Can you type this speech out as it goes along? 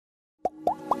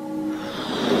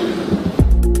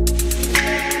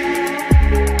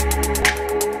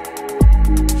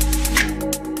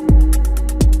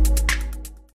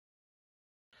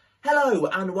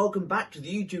Hello and welcome back to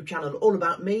the YouTube channel all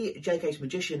about me, JK's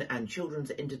Magician and Children's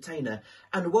Entertainer,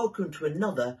 and welcome to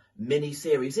another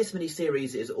mini-series. This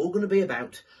mini-series is all going to be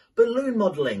about balloon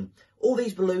modelling. All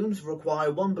these balloons require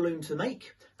one balloon to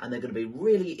make and they're going to be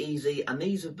really easy, and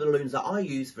these are balloons that I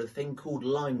use for a thing called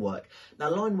line work. Now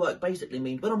line work basically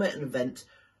means when I'm at an event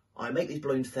I make these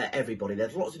balloons for everybody.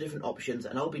 There's lots of different options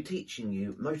and I'll be teaching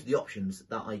you most of the options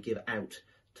that I give out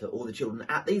to all the children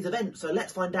at these events. So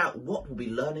let's find out what we'll be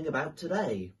learning about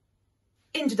today.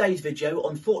 In today's video,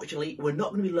 unfortunately, we're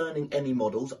not going to be learning any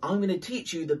models. I'm going to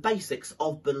teach you the basics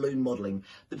of balloon modelling.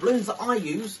 The balloons that I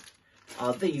use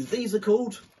are these. These are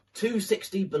called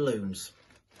 260 balloons.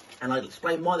 And I'll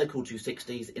explain why they're called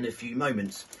 260s in a few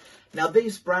moments. Now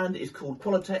this brand is called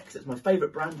Qualatex. It's my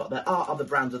favourite brand, but there are other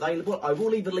brands available. I will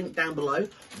leave a link down below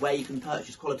where you can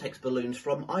purchase Qualatex balloons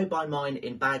from. I buy mine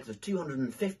in bags of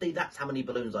 250. That's how many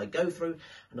balloons I go through,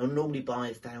 and I normally buy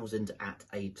 1,000 at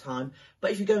a time.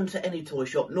 But if you go into any toy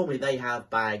shop, normally they have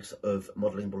bags of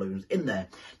modelling balloons in there.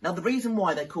 Now the reason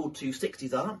why they're called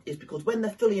 260s is because when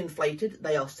they're fully inflated,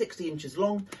 they are 60 inches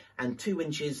long and 2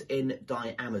 inches in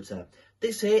diameter.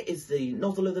 This here is the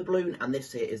nozzle of the balloon and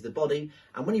this here is the body,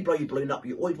 and when you blow your balloon up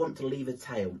you always want to leave a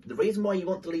tail. The reason why you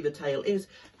want to leave a tail is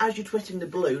as you're twisting the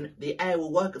balloon, the air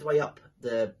will work its way up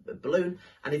the balloon,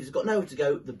 and if it's got nowhere to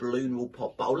go, the balloon will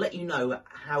pop. But I'll let you know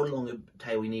how long a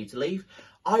tail you need to leave.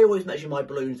 I always measure my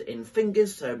balloons in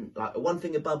fingers, so like a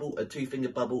 1-finger bubble, a 2-finger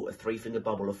bubble, a 3-finger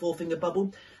bubble, a 4-finger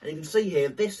bubble. And you can see here,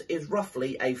 this is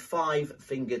roughly a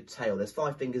 5-fingered tail. There's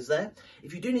 5 fingers there.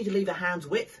 If you do need to leave a hand's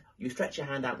width, you stretch your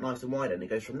hand out nice and wide and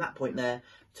it goes from that point there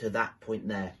to that point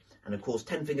there. And of course,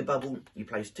 10-finger bubble, you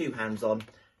place 2 hands on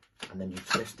and then you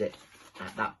twist it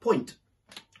at that point.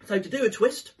 So to do a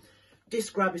twist,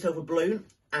 just grab yourself a balloon,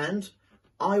 and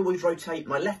I always rotate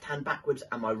my left hand backwards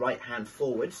and my right hand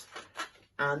forwards.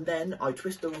 And then I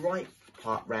twist the right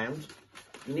part round.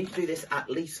 You need to do this at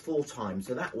least 4 times,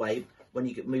 so that way when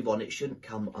you move on it shouldn't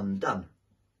come undone.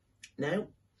 Now,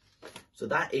 so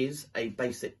that is a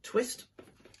basic twist.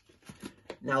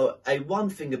 Now a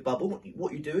 1-finger bubble,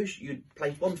 what you do is you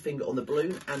place 1 finger on the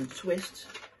balloon and twist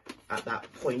at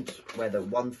that point where the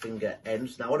 1 finger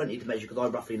ends. Now I don't need to measure because I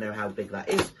roughly know how big that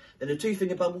is. Then a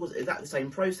 2-finger bubble is exactly the same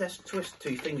process, twist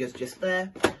 2 fingers just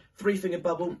there. 3-finger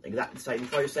bubble, exactly the same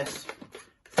process.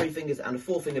 3 fingers and a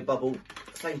 4-finger bubble,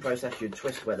 same process, you'd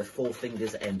twist where the 4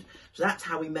 fingers end. So that's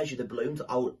how we measure the balloons.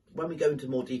 When we go into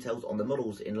more details on the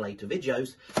models in later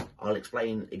videos, I'll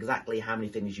explain exactly how many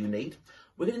fingers you need.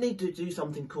 We're going to need to do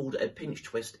something called a pinch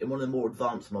twist in one of the more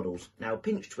advanced models. Now a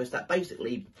pinch twist, that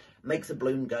basically makes the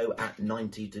balloon go at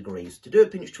 90 degrees. To do a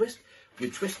pinch twist,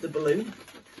 you twist the balloon,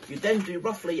 you then do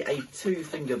roughly a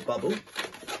 2-finger bubble,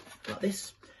 like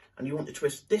this, and you want to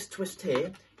twist this twist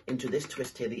here into this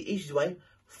twist here. The easiest way,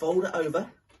 fold it over,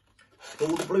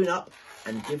 pull the balloon up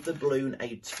and give the balloon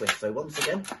a twist. So once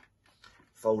again,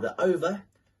 fold it over,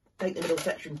 take the middle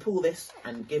section, pull this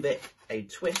and give it a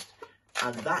twist,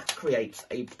 and that creates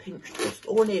a pinch twist,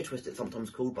 or an ear twist it's sometimes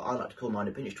called, but I like to call mine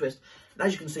a pinch twist. And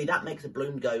as you can see, that makes the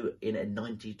balloon go in a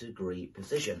 90-degree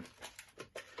position.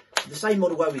 The same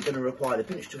model where we're going to require the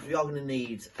pinch twist, we are going to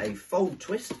need a fold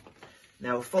twist.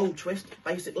 Now a fold twist,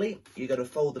 basically, you're going to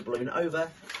fold the balloon over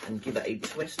and give it a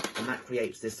twist, and that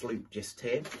creates this loop just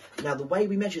here. Now the way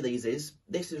we measure these is,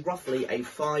 this is roughly a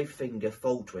 5-finger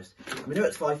fold twist. We know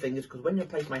it's 5 fingers because when you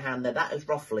place my hand there, that is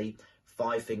roughly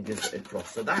 5 fingers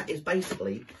across. So that is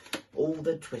basically all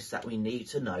the twists that we need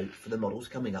to know for the models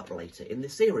coming up later in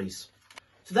this series.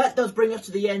 So that does bring us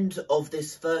to the end of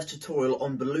this first tutorial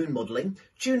on balloon modelling.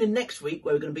 Tune in next week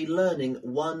where we're going to be learning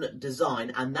one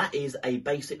design, and that is a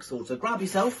basic sword. So grab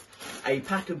yourself a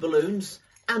pack of balloons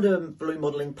and a balloon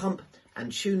modelling pump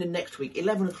and tune in next week,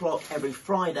 11 o'clock every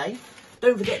Friday.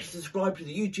 Don't forget to subscribe to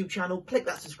the YouTube channel, click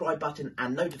that subscribe button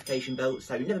and notification bell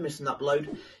so you never miss an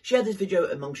upload. Share this video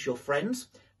amongst your friends.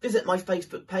 Visit my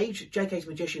Facebook page, JK's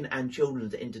Magician and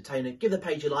Children's Entertainer. Give the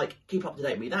page a like, keep up to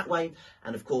date with me that way.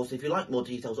 And of course, if you like more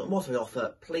details on what I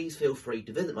offer, please feel free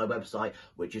to visit my website,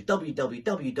 which is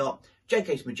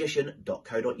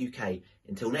www.jksmagician.co.uk.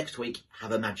 Until next week,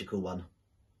 have a magical one.